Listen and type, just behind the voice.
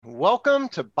Welcome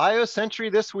to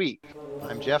BioCentury This Week.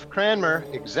 I'm Jeff Cranmer,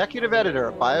 Executive Editor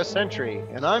of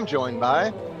BioCentury, and I'm joined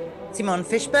by Simone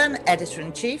Fishburne,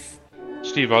 Editor-in-Chief.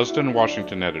 Steve Uston,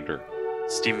 Washington Editor.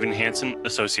 Stephen Hansen,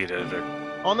 Associate Editor.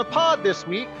 On the pod this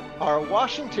week, our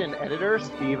Washington editor,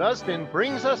 Steve Uston,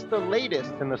 brings us the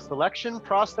latest in the selection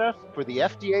process for the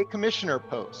FDA Commissioner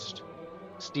post.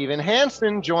 Stephen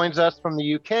Hansen joins us from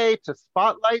the UK to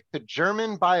spotlight the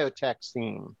German biotech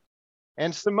scene.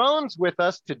 And Simone's with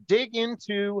us to dig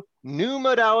into new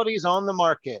modalities on the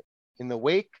market in the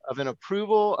wake of an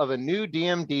approval of a new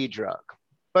DMD drug.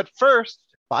 But first,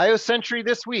 BioCentury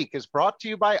This Week is brought to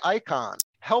you by ICON,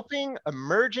 helping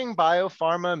emerging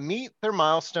biopharma meet their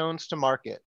milestones to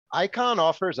market. ICON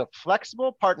offers a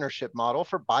flexible partnership model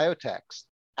for biotechs,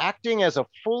 acting as a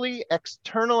fully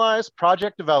externalized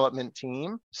project development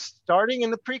team, starting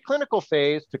in the preclinical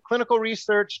phase to clinical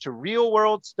research to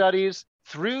real-world studies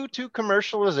through to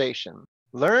commercialization.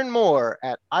 Learn more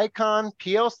at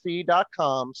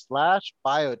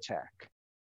iconplc.com/biotech.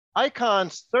 ICON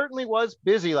certainly was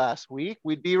busy last week.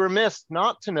 We'd be remiss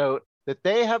not to note that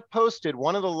they have posted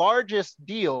one of the largest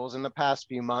deals in the past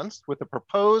few months with a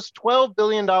proposed $12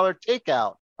 billion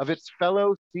takeout of its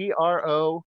fellow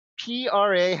CRO,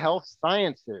 PRA Health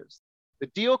Sciences. The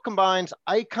deal combines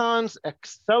ICON's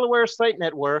Accelaware site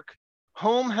network,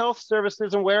 home health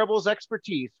services and wearables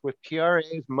expertise with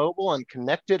PRA's mobile and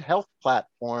connected health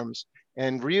platforms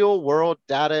and real-world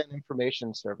data and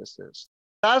information services.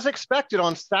 As expected,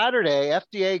 on Saturday,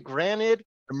 FDA granted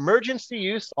emergency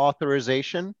use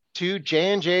authorization to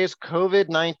J&J's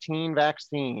COVID-19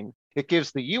 vaccine. It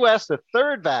gives the U.S. a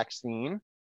third vaccine.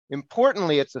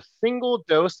 Importantly, it's a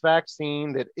single-dose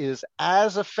vaccine that is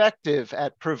as effective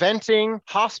at preventing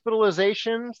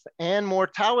hospitalizations and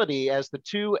mortality as the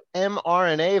two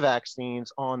mRNA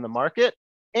vaccines on the market.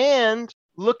 And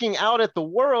looking out at the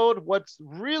world, what's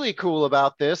really cool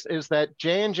about this is that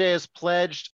J&J has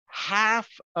pledged half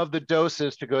of the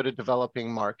doses to go to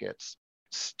developing markets.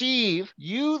 Steve,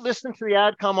 you listened to the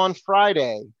AdCom on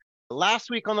Friday. Last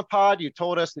week on the pod, you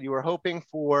told us that you were hoping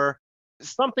for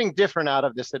something different out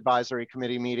of this advisory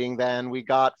committee meeting than we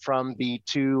got from the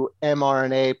two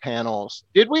mRNA panels.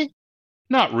 Did we?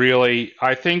 Not really.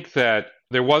 I think that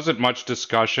there wasn't much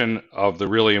discussion of the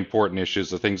really important issues,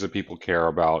 the things that people care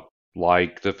about,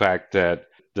 like the fact that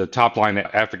the top line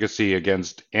efficacy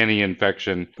against any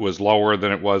infection was lower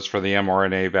than it was for the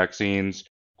mRNA vaccines.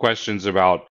 Questions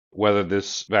about whether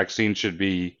this vaccine should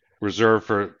be reserved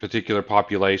for particular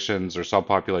populations or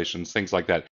subpopulations, things like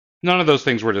that. None of those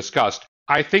things were discussed.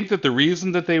 I think that the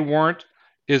reason that they weren't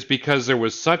is because there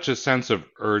was such a sense of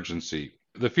urgency.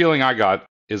 The feeling I got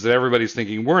is that everybody's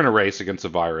thinking we're in a race against the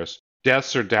virus.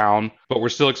 Deaths are down, but we're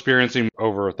still experiencing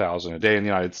over 1,000 a day in the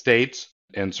United States,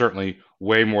 and certainly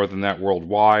way more than that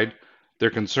worldwide. There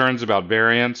are concerns about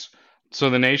variants. So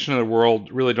the nation and the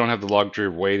world really don't have the luxury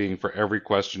of waiting for every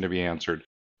question to be answered.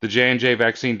 The J&J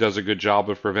vaccine does a good job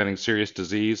of preventing serious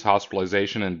disease,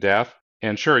 hospitalization, and death.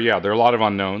 And sure, yeah, there are a lot of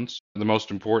unknowns. The most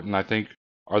important, I think,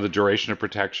 are the duration of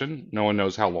protection. No one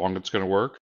knows how long it's going to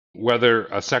work. Whether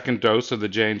a second dose of the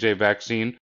J&J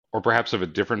vaccine or perhaps of a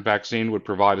different vaccine would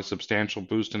provide a substantial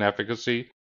boost in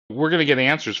efficacy. We're going to get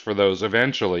answers for those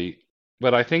eventually.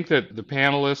 But I think that the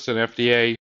panelists and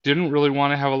FDA didn't really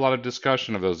want to have a lot of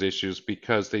discussion of those issues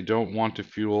because they don't want to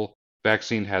fuel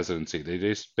vaccine hesitancy. They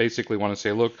just basically want to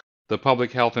say, look, the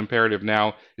public health imperative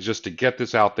now is just to get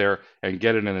this out there and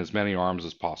get it in as many arms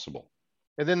as possible.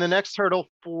 And then the next hurdle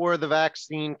for the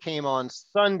vaccine came on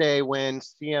Sunday when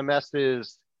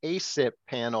CMS's ACIP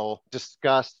panel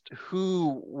discussed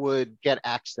who would get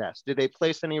access. Did they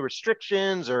place any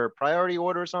restrictions or priority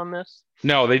orders on this?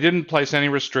 No, they didn't place any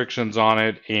restrictions on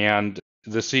it. And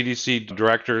the CDC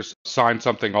directors signed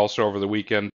something also over the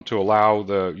weekend to allow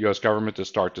the U.S. government to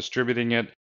start distributing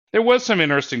it. There was some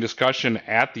interesting discussion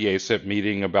at the ACIP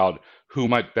meeting about who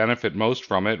might benefit most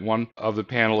from it. One of the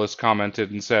panelists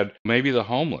commented and said, maybe the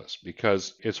homeless,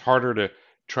 because it's harder to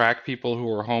track people who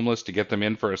are homeless to get them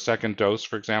in for a second dose,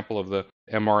 for example, of the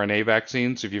mRNA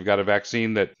vaccines. If you've got a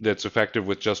vaccine that's effective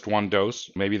with just one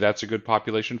dose, maybe that's a good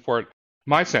population for it.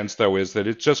 My sense, though, is that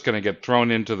it's just going to get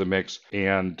thrown into the mix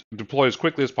and deployed as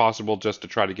quickly as possible just to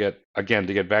try to get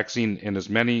vaccine in as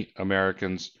many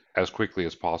Americans as quickly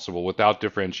as possible without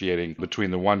differentiating between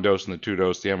the one dose and the two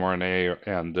dose, the mRNA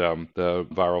and the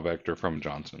viral vector from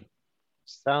Johnson.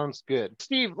 Sounds good.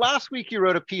 Steve, last week you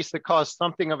wrote a piece that caused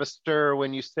something of a stir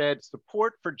when you said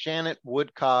support for Janet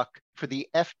Woodcock for the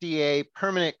FDA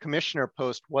permanent commissioner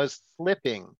post was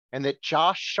slipping and that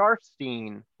Josh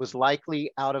Sharfstein was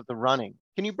likely out of the running.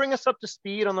 Can you bring us up to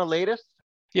speed on the latest?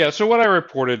 Yeah, so what I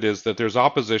reported is that there's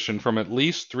opposition from at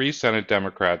least 3 Senate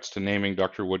Democrats to naming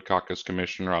Dr. Woodcock as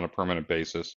commissioner on a permanent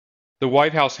basis. The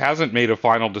White House hasn't made a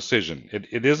final decision.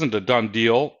 It isn't a done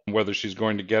deal whether she's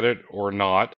going to get it or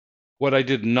not. What I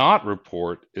did not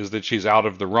report is that she's out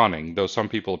of the running, though some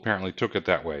people apparently took it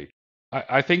that way.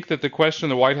 I think that the question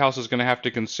the White House is going to have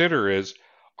to consider is,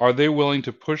 are they willing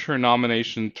to push her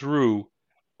nomination through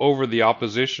over the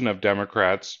opposition of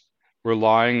Democrats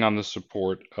relying on the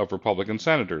support of Republican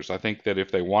senators? I think that if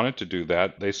they wanted to do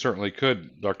that, they certainly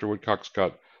could. Dr. Woodcock's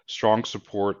got strong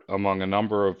support among a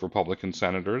number of Republican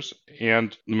senators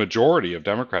and the majority of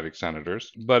Democratic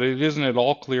senators, but it isn't at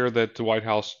all clear that the White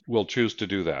House will choose to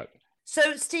do that.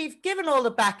 So, Steve, given all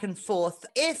the back and forth,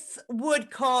 if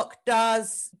Woodcock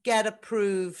does get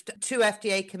approved to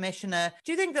FDA commissioner,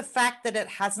 do you think the fact that it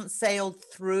hasn't sailed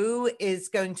through is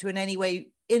going to in any way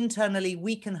internally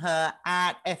weaken her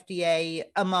at FDA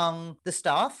among the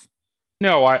staff?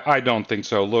 No, I don't think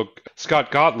so. Look,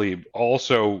 Scott Gottlieb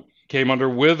also came under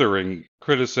withering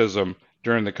criticism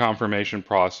during the confirmation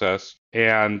process,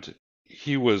 and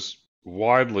he was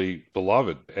widely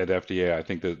beloved at FDA. I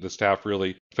think that the staff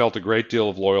really felt a great deal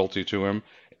of loyalty to him,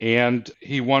 and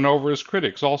he won over his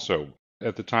critics also.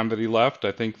 At the time that he left,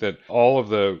 I think that all of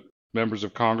the members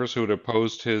of Congress who had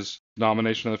opposed his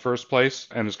nomination in the first place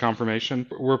and his confirmation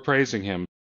were praising him.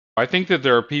 I think that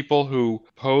there are people who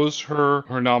oppose her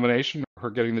nomination,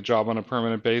 her getting the job on a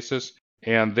permanent basis,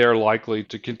 and they're likely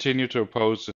to continue to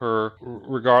oppose her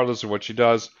regardless of what she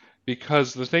does,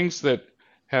 because the things that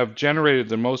have generated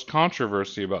the most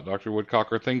controversy about Dr.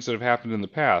 Woodcock are things that have happened in the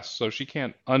past, so she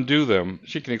can't undo them.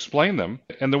 She can explain them.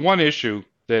 And the one issue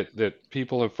that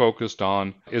people have focused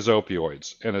on is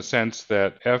opioids, in a sense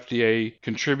that FDA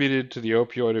contributed to the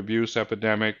opioid abuse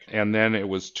epidemic, and then it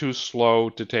was too slow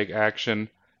to take action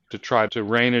to try to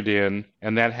rein it in,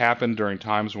 and that happened during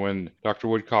times when Dr.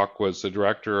 Woodcock was the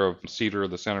director of CDER,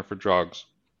 the Center for Drugs.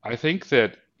 I think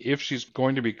that if she's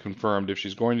going to be confirmed, if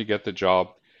she's going to get the job,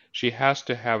 she has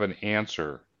to have an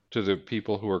answer to the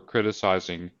people who are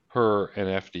criticizing her and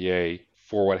FDA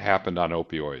for what happened on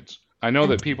opioids. I know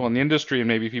that people in the industry and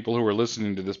maybe people who are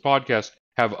listening to this podcast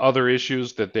have other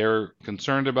issues that they're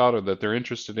concerned about or that they're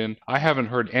interested in. I haven't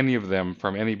heard any of them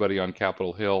from anybody on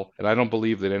Capitol Hill, and I don't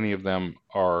believe that any of them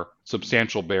are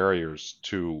substantial barriers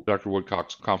to Dr.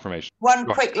 Woodcock's confirmation. One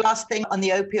quick last thing on the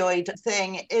opioid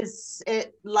thing. Is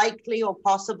it likely or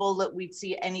possible that we'd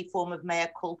see any form of mea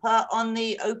culpa on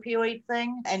the opioid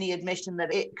thing? Any admission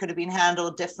that it could have been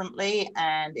handled differently?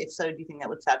 And if so, do you think that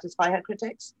would satisfy her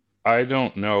critics? I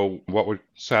don't know what would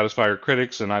satisfy her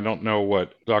critics, and I don't know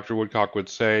what Dr. Woodcock would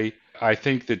say. I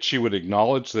think that she would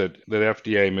acknowledge that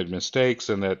FDA made mistakes,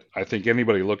 and that I think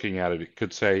anybody looking at it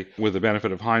could say, with the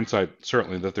benefit of hindsight,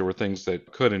 certainly that there were things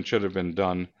that could and should have been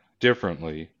done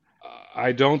differently.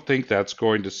 I don't think that's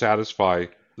going to satisfy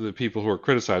the people who are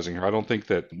criticizing her. I don't think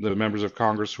that the members of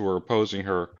Congress who are opposing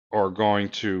her are going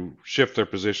to shift their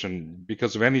position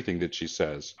because of anything that she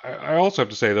says. I also have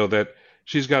to say, though, that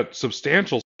she's got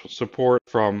substantial support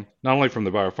from not only from the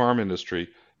biopharm industry,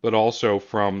 but also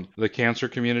from the cancer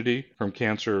community, from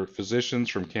cancer physicians,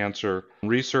 from cancer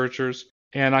researchers.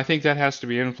 And I think that has to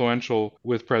be influential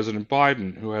with President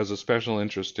Biden, who has a special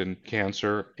interest in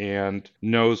cancer and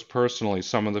knows personally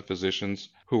some of the physicians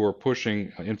who are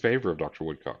pushing in favor of Dr.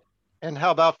 Woodcock. And how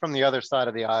about from the other side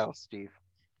of the aisle, Steve?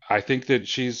 I think that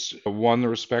she's won the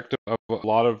respect of a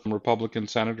lot of Republican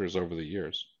senators over the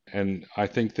years. And I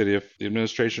think that if the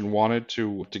administration wanted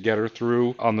to get her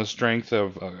through on the strength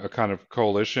of a kind of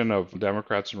coalition of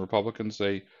Democrats and Republicans,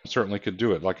 they certainly could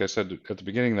do it. Like I said at the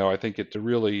beginning, though, I think it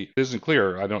really isn't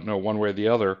clear. I don't know one way or the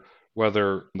other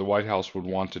whether the White House would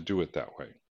want to do it that way.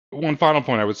 One final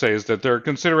point I would say is that there are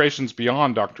considerations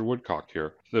beyond Dr. Woodcock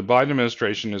here. The Biden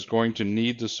administration is going to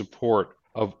need the support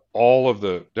of all of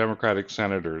the Democratic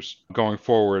senators going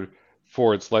forward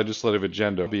for its legislative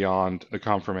agenda beyond the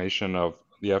confirmation of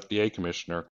the FDA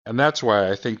commissioner. And that's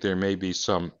why I think there may be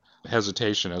some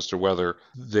hesitation as to whether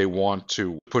they want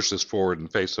to push this forward in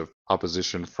face of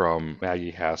opposition from Maggie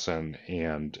Hassan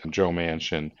and Joe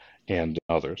Manchin and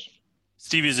others.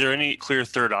 Steve, is there any clear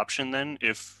third option then,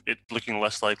 if it's looking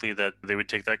less likely that they would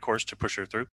take that course to push her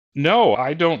through? No,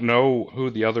 I don't know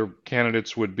who the other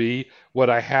candidates would be.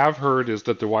 What I have heard is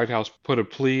that the White House put a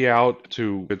plea out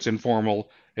to its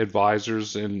informal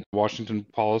advisors in Washington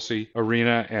policy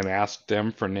arena and asked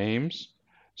them for names.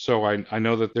 So I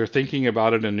know that they're thinking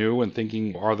about it anew and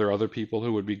thinking, are there other people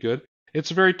who would be good?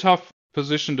 It's a very tough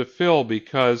position to fill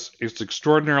because it's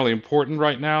extraordinarily important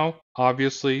right now,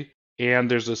 obviously,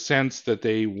 and there's a sense that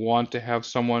they want to have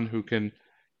someone who can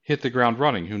hit the ground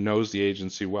running, who knows the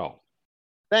agency well.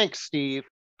 Thanks, Steve.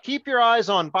 Keep your eyes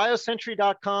on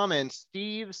biocentury.com and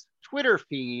Steve's Twitter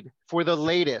feed for the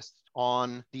latest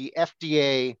on the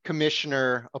FDA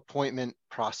commissioner appointment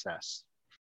process.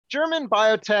 German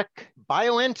biotech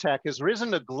BioNTech has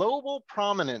risen to global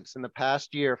prominence in the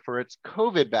past year for its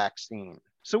COVID vaccine.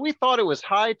 So we thought it was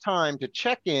high time to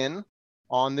check in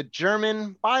on the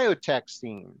German biotech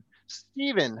scene.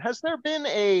 Stephen, has there been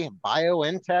a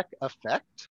BioNTech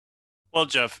effect? Well,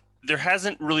 Jeff, there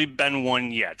hasn't really been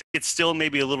one yet. It's still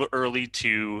maybe a little early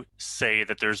to say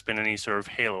that there's been any sort of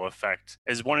halo effect.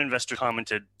 As one investor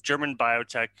commented, German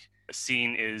biotech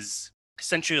scene is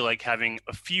essentially like having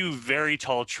a few very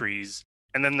tall trees,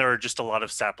 and then there are just a lot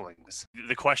of saplings.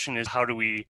 The question is, how do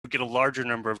we get a larger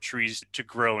number of trees to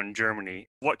grow in Germany?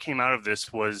 What came out of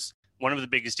this was one of the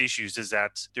biggest issues is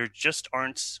that there just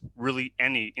aren't really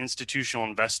any institutional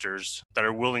investors that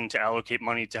are willing to allocate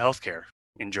money to healthcare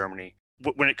in Germany.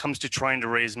 When it comes to trying to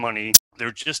raise money,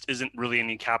 there just isn't really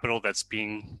any capital that's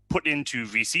being put into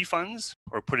VC funds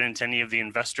or put into any of the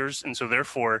investors. And so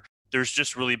therefore, there's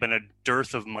just really been a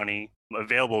dearth of money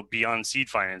available beyond seed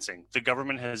financing. The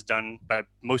government has done, by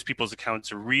most people's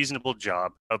accounts, a reasonable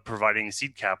job of providing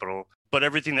seed capital, but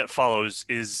everything that follows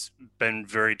is been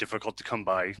very difficult to come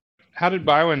by. How did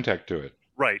BioNTech do it?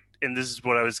 Right. And this is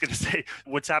what I was going to say.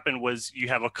 What's happened was you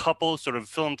have a couple sort of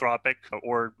philanthropic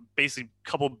or basically a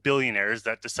couple billionaires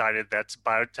that decided that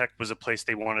biotech was a place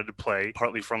they wanted to play,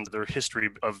 partly from their history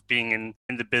of being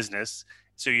in the business.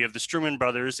 So you have the Struman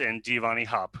brothers and Giovanni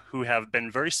Hopp, who have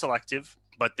been very selective,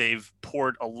 but they've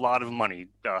poured a lot of money,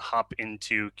 Hopp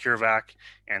into CureVac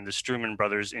and the Struman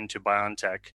brothers into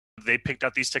BioNTech. They picked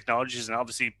out these technologies and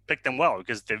obviously picked them well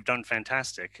because they've done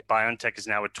fantastic. BioNTech is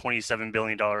now a $27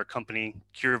 billion company,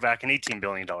 CureVac an $18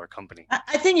 billion company.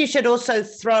 I think you should also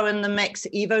throw in the mix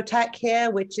Evotech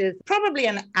here, which is probably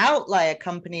an outlier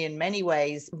company in many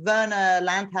ways. Werner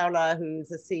Landhauer, who's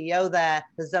the CEO there,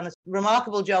 has done a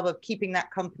remarkable job of keeping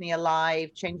that company alive,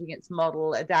 changing its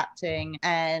model, adapting,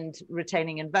 and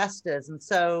retaining investors. And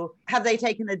so have they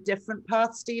taken a different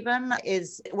path, Stephen?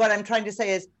 Is what I'm trying to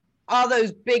say is, are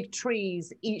those big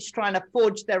trees each trying to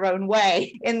forge their own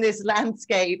way in this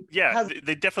landscape? Yeah,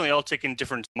 they definitely all taken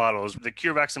different models. The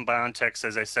CureVacs and BioNTechs,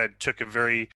 as I said, took a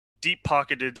very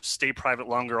deep-pocketed, stay private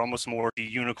longer, almost more the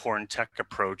unicorn tech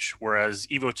approach, whereas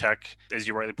Evotech, as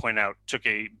you rightly point out, took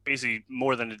a basically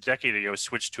more than a decade ago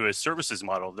switch to a services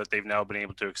model that they've now been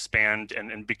able to expand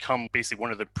and become basically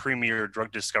one of the premier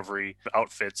drug discovery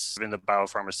outfits in the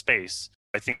biopharma space.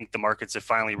 I think the markets have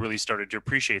finally really started to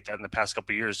appreciate that in the past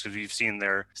couple of years because we've seen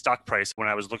their stock price. When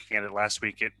I was looking at it last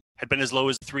week, it had been as low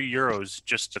as €3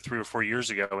 just 3 or 4 years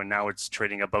ago, and now it's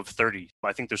trading above 30.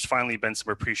 I think there's finally been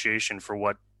some appreciation for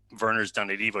what Werner's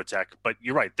done at Evotech. But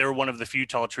you're right, they're one of the few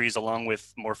tall trees along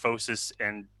with MorphoSys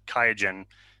and QIAGEN.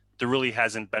 There really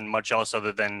hasn't been much else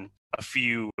other than a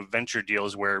few venture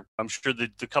deals where I'm sure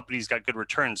the company's got good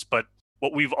returns, but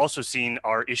what we've also seen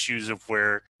are issues of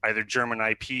where either German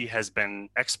IP has been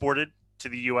exported to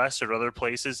the US or other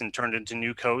places and turned into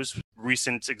new cos.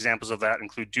 Recent examples of that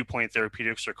include DuPont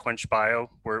Therapeutics or Quench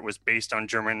Bio, where it was based on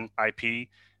German IP,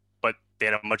 but they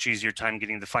had a much easier time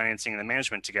getting the financing and the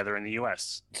management together in the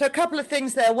US. So a couple of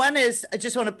things there. One is, I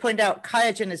just want to point out,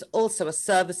 QIAGEN is also a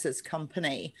services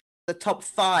company. The top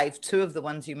 5, 2 of the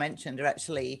ones you mentioned are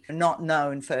actually not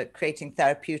known for creating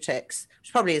therapeutics,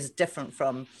 which probably is different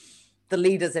from the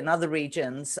leaders in other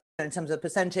regions in terms of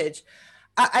percentage.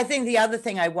 I think the other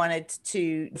thing I wanted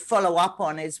to follow up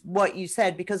on is what you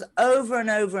said, because over and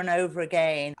over and over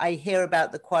again, I hear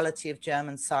about the quality of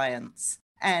German science.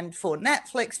 And for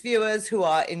Netflix viewers who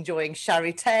are enjoying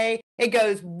Charité, it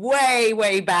goes way,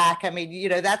 way back. I mean, you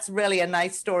know, that's really a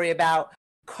nice story about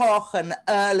Koch and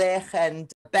Ehrlich and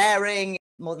Behring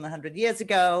more than 100 years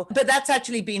ago. But that's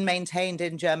actually been maintained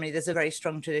in Germany. There's a very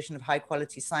strong tradition of high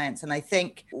quality science. And I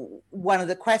think one of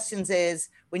the questions is,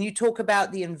 when you talk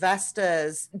about the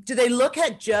investors, do they look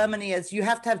at Germany as you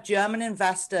have to have German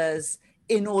investors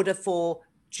in order for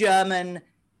German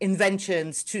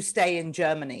inventions to stay in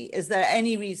Germany? Is there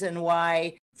any reason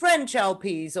why French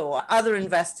LPs or other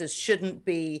investors shouldn't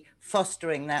be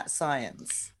fostering that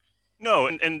science? No,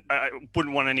 and I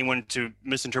wouldn't want anyone to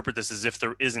misinterpret this as if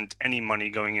there isn't any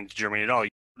money going into Germany at all.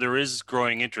 There is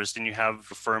growing interest, and you have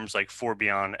firms like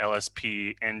Forbion,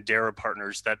 LSP, and Dara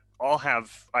Partners that all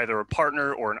have either a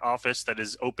partner or an office that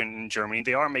is open in Germany.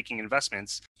 They are making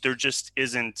investments. There just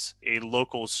isn't a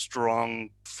local strong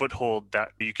foothold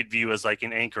that you could view as like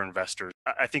an anchor investor.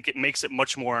 I think it makes it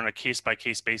much more on a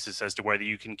case-by-case basis as to whether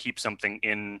you can keep something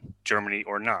in Germany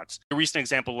or not. A recent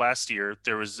example last year,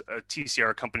 there was a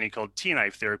TCR company called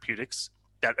T-Knife Therapeutics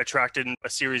that attracted a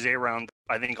Series A round.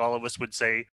 I think all of us would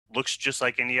say looks just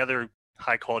like any other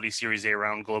high quality Series A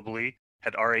round globally,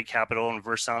 had RA Capital and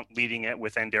Versant leading it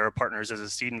with Andera Partners as a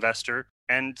seed investor.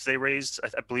 And they raised,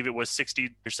 I believe it was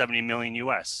 60 or 70 million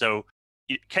US. So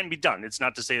it can be done. It's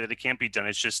not to say that it can't be done.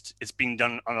 It's just, it's being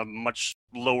done on a much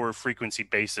lower frequency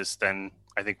basis than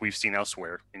I think we've seen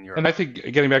elsewhere in Europe. And I think,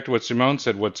 getting back to what Simone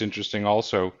said, what's interesting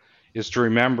also is to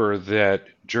remember that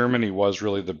Germany was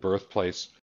really the birthplace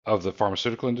of the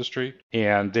pharmaceutical industry,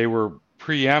 and they were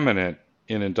preeminent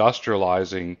in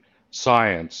industrializing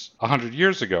science 100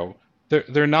 years ago.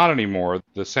 They're not anymore.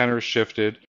 The center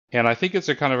shifted, and I think it's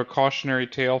a kind of a cautionary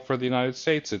tale for the United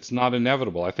States. It's not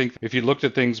inevitable. I think if you looked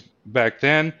at things back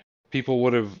then, people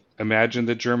would have imagined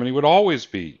that Germany would always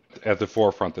be at the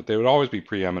forefront, that they would always be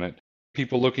preeminent.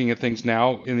 People looking at things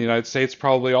now in the United States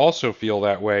probably also feel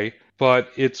that way, but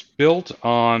it's built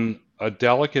on a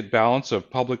delicate balance of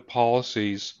public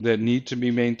policies that need to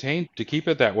be maintained to keep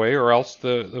it that way, or else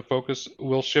the focus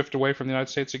will shift away from the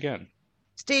United States again.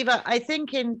 Steve, I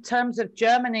think in terms of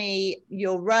Germany,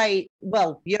 you're right.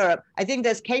 Well, Europe, I think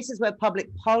there's cases where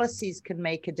public policies can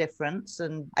make a difference.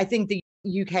 And I think the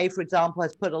UK, for example,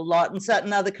 has put a lot, and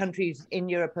certain other countries in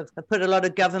Europe have put a lot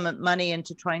of government money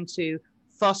into trying to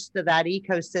foster that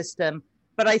ecosystem.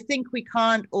 But I think we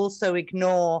can't also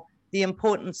ignore the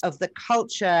importance of the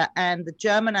culture, and the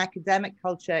German academic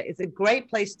culture is a great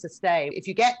place to stay. If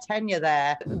you get tenure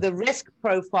there, the risk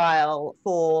profile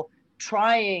for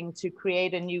trying to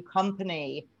create a new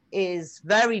company is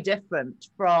very different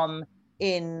from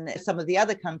in some of the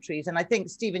other countries. And I think,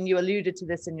 Stephen, you alluded to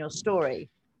this in your story.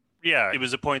 Yeah, it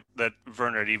was a point that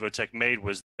Werner at Evotech made,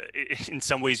 was in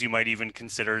some ways you might even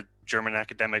consider German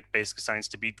academic basic science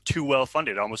to be too well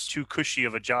funded, almost too cushy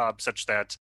of a job, such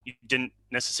that you didn't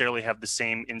necessarily have the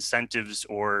same incentives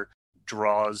or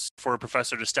draws for a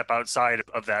professor to step outside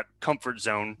of that comfort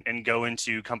zone and go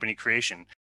into company creation.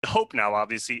 The hope now,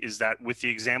 obviously, is that with the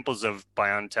examples of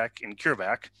BioNTech and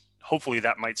CureVac, hopefully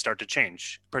that might start to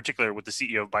change, particularly with the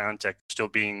CEO of BioNTech still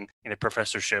being in a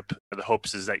professorship. The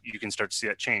hopes is that you can start to see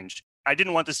that change. I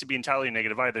didn't want this to be entirely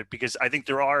negative either, because I think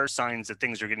there are signs that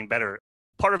things are getting better.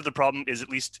 Part of the problem is at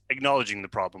least acknowledging the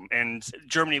problem. And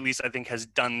Germany, at least, I think, has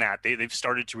done that. They've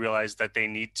started to realize that they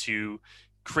need to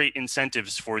create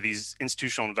incentives for these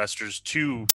institutional investors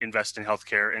to invest in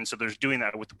healthcare. And so they're doing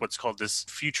that with what's called this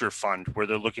future fund, where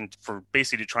they're looking for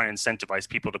basically to try and incentivize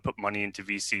people to put money into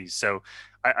VCs. So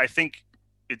I think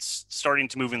it's starting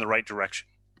to move in the right direction.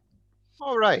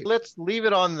 All right, let's leave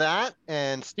it on that.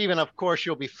 And Stephen, of course,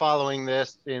 you'll be following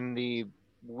this in the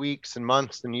weeks and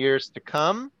months and years to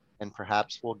come, and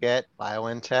perhaps we'll get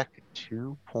BioNTech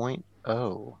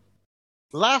 2.0.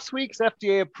 Last week's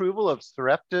FDA approval of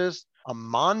Sarepta's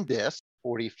Amondys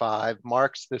 45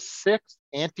 marks the sixth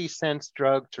antisense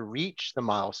drug to reach the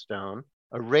milestone,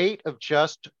 a rate of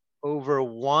just over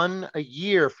one a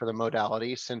year for the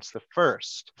modality since the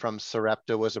first from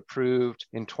Sarepta was approved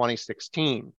in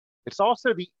 2016. It's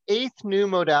also the eighth new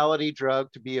modality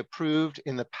drug to be approved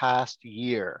in the past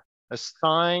year, a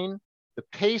sign the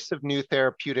pace of new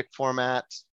therapeutic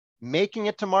formats making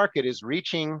it to market is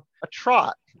reaching a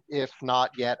trot, if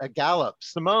not yet a gallop.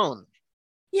 Simone.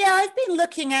 Yeah, I've been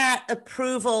looking at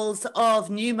approvals of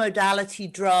new modality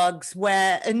drugs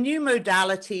where a new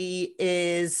modality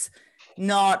is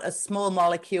not a small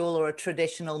molecule or a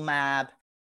traditional mAb.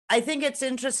 I think it's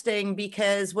interesting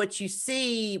because what you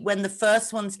see when the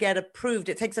first ones get approved,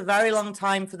 it takes a very long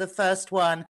time for the first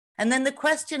one. And then the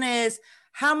question is,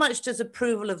 how much does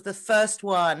approval of the first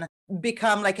one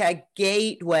become like a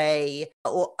gateway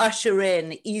or usher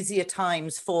in easier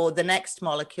times for the next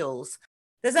molecules?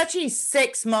 There's actually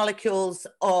 6 molecules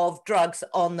of drugs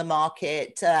on the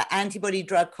market, antibody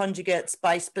drug conjugates,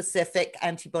 bispecific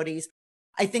antibodies.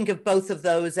 I think of both of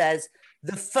those as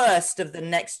the first of the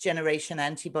next generation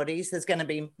antibodies. There's going to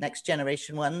be next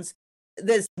generation ones.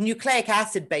 There's nucleic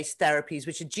acid-based therapies,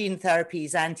 which are gene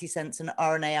therapies, antisense, and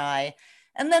RNAi.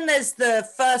 And then there's the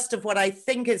first of what I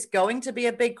think is going to be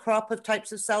a big crop of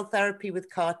types of cell therapy with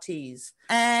CAR-Ts.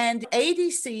 And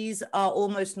ADCs are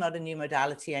almost not a new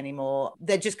modality anymore.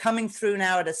 They're just coming through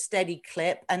now at a steady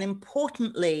clip. And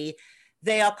importantly,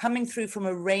 they are coming through from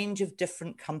a range of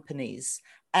different companies.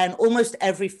 And almost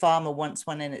every pharma wants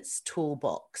one in its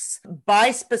toolbox.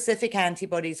 Bispecific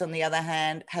antibodies, on the other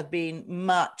hand, have been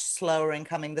much slower in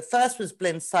coming. The first was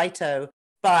Blincyto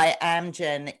by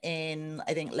Amgen in,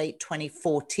 I think, late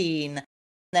 2014.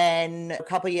 Then a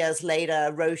couple of years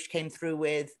later, Roche came through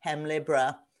with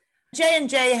Hemlibra.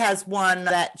 J&J has one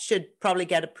that should probably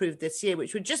get approved this year,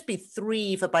 which would just be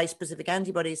 3 for bispecific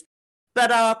antibodies.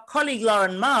 But our colleague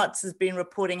Lauren Martz has been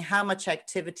reporting how much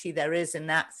activity there is in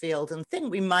that field, and I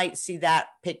think we might see that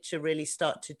picture really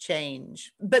start to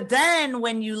change. But then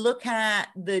when you look at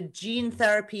the gene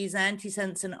therapies,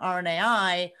 antisense, and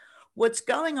RNAi, what's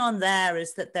going on there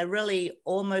is that they're really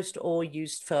almost all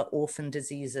used for orphan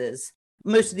diseases.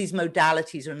 Most of these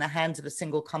modalities are in the hands of a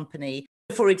single company.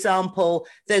 For example,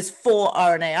 there's 4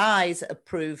 RNAis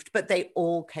approved, but they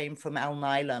all came from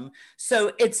Alnylam.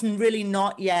 So it's really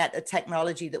not yet a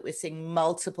technology that we're seeing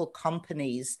multiple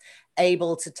companies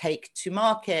able to take to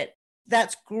market.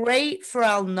 That's great for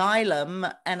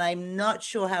Alnylam, and I'm not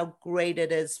sure how great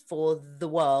it is for the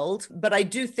world, but I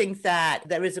do think that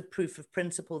there is a proof of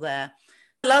principle there.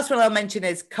 The last one I'll mention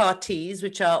is CAR-Ts,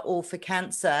 which are all for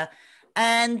cancer.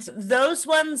 And those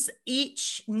ones,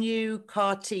 each new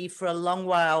CAR-T for a long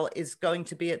while is going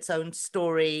to be its own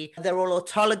story. They're all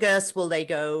autologous. Will they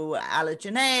go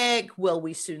allogeneic? Will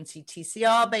we soon see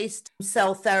TCR-based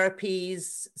cell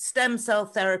therapies, stem cell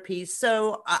therapies?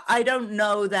 So I don't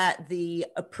know that the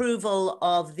approval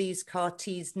of these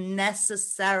CAR-Ts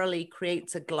necessarily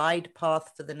creates a glide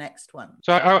path for the next one.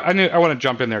 So I want to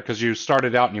jump in there because you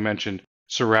started out and you mentioned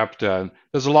Sarepta.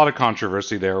 There's a lot of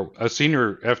controversy there. A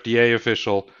senior FDA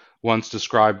official once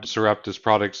described Sarepta's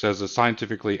products as a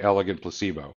scientifically elegant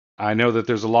placebo. I know that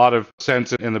there's a lot of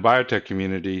sense in the biotech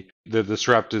community that the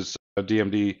Sarepta's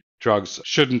DMD drugs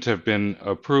shouldn't have been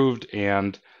approved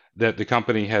and that the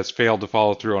company has failed to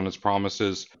follow through on its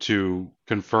promises to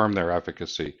confirm their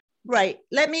efficacy. Right.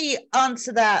 Let me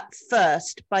answer that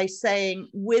first by saying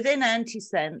within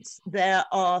antisense, there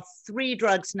are 3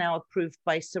 drugs now approved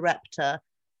by Sarepta.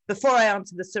 Before I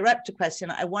answer the Sarepta question,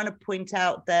 I want to point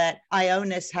out that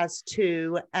Ionis has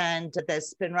 2 and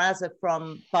there's Spinraza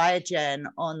from Biogen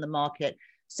on the market.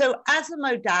 So as a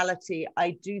modality,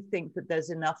 I do think that there's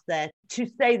enough there to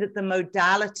say that the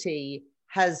modality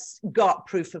has got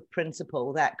proof of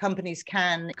principle, that companies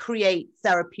can create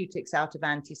therapeutics out of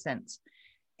antisense.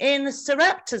 In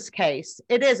Sarepta's case,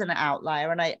 it is an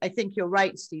outlier, and I think you're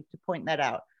right, Steve, to point that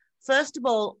out. First of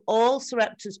all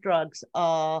Sarepta's drugs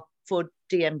are for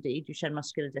DMD, Duchenne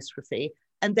muscular dystrophy,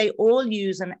 and they all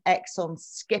use an exon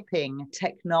skipping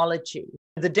technology.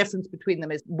 The difference between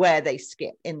them is where they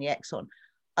skip in the exon.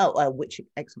 Which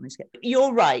exon they skip.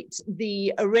 You're right.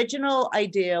 The original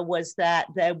idea was that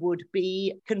there would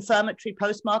be confirmatory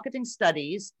post-marketing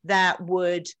studies that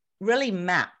would really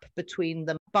map between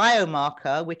the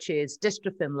biomarker, which is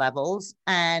dystrophin levels,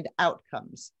 and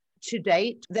outcomes. To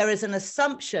date, there is an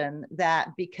assumption that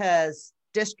because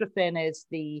dystrophin is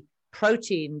the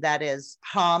protein that is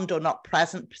harmed or not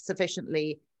present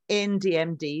sufficiently in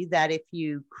DMD, that if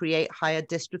you create higher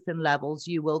dystrophin levels,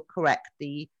 you will correct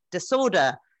the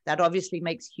disorder. That obviously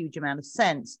makes a huge amount of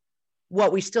sense.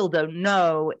 What we still don't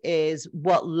know is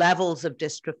what levels of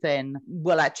dystrophin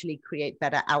will actually create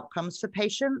better outcomes for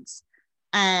patients.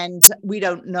 And we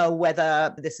don't know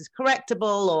whether this is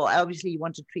correctable, or obviously you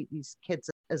want to treat these kids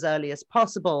as early as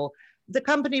possible. The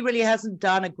company really hasn't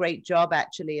done a great job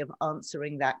actually of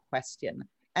answering that question.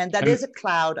 And that is a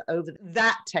cloud over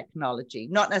that technology,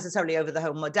 not necessarily over the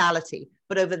whole modality,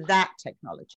 but over that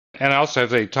technology. And I also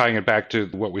say, tying it back to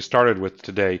what we started with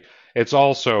today, it's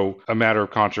also a matter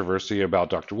of controversy about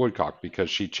Dr. Woodcock because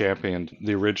she championed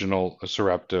the original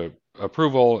Sarepta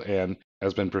approval and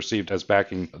has been perceived as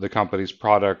backing the company's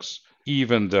products,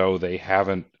 even though they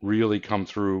haven't really come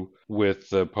through with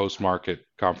the post-market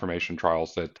confirmation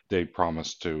trials that they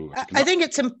promised to. I think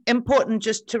it's important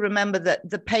just to remember that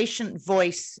the patient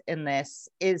voice in this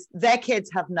is their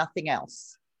kids have nothing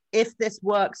else. If this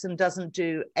works and doesn't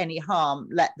do any harm,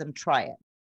 let them try it.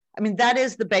 I mean, that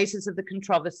is the basis of the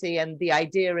controversy. And the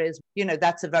idea is,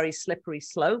 that's a very slippery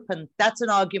slope. And that's an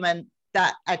argument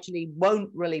that actually won't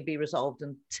really be resolved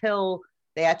until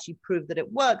they actually prove that it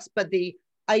works. But the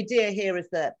idea here is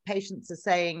that patients are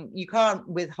saying you can't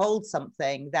withhold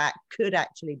something that could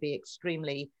actually be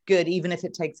extremely good, even if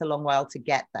it takes a long while to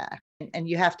get there. And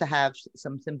you have to have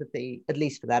some sympathy, at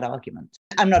least for that argument.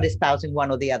 I'm not espousing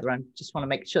one or the other. I just want to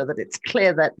make sure that it's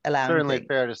clear that allowing. Certainly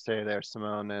fair to say there,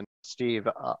 Simone. And Steve,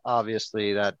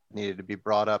 obviously that needed to be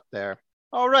brought up there.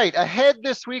 All right, ahead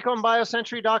this week on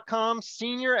BioCentury.com,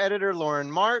 senior editor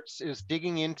Lauren Martz is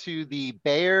digging into the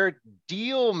Bayer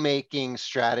deal-making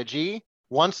strategy.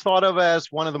 Once thought of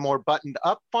as one of the more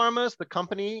buttoned-up pharmas, the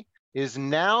company is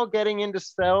now getting into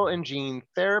cell and gene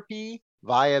therapy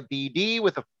via BD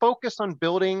with a focus on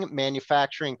building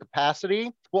manufacturing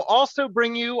capacity. We'll also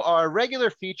bring you our regular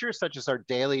features such as our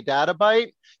daily data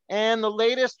bite and the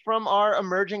latest from our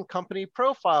emerging company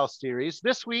profile series.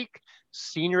 This week,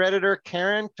 senior editor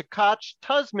Karen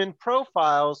Tkach-Tusman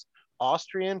profiles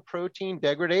Austrian protein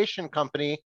degradation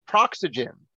company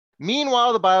Proxygen.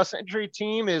 Meanwhile, the BioCentury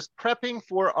team is prepping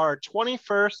for our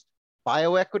 21st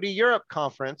BioEquity Europe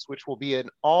conference, which will be an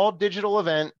all-digital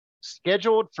event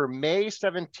scheduled for May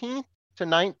 17th to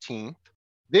 19th.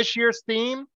 This year's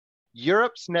theme,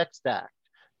 Europe's Next Act.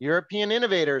 European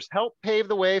innovators help pave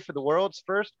the way for the world's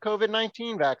first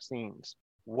COVID-19 vaccines.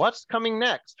 What's coming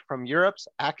next from Europe's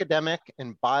academic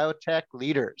and biotech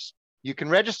leaders? You can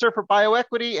register for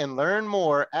BioEquity and learn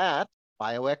more at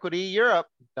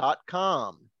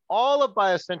bioequityeurope.com. All of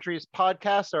BioCentury's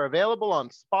podcasts are available on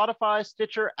Spotify,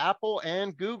 Stitcher, Apple,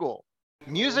 and Google.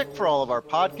 Music for all of our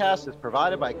podcasts is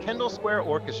provided by Kendall Square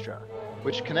Orchestra,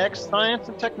 which connects science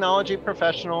and technology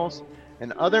professionals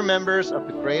and other members of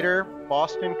the greater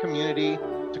Boston community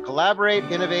to collaborate,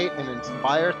 innovate, and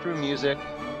inspire through music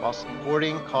while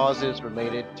supporting causes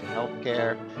related to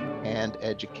healthcare and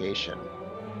education.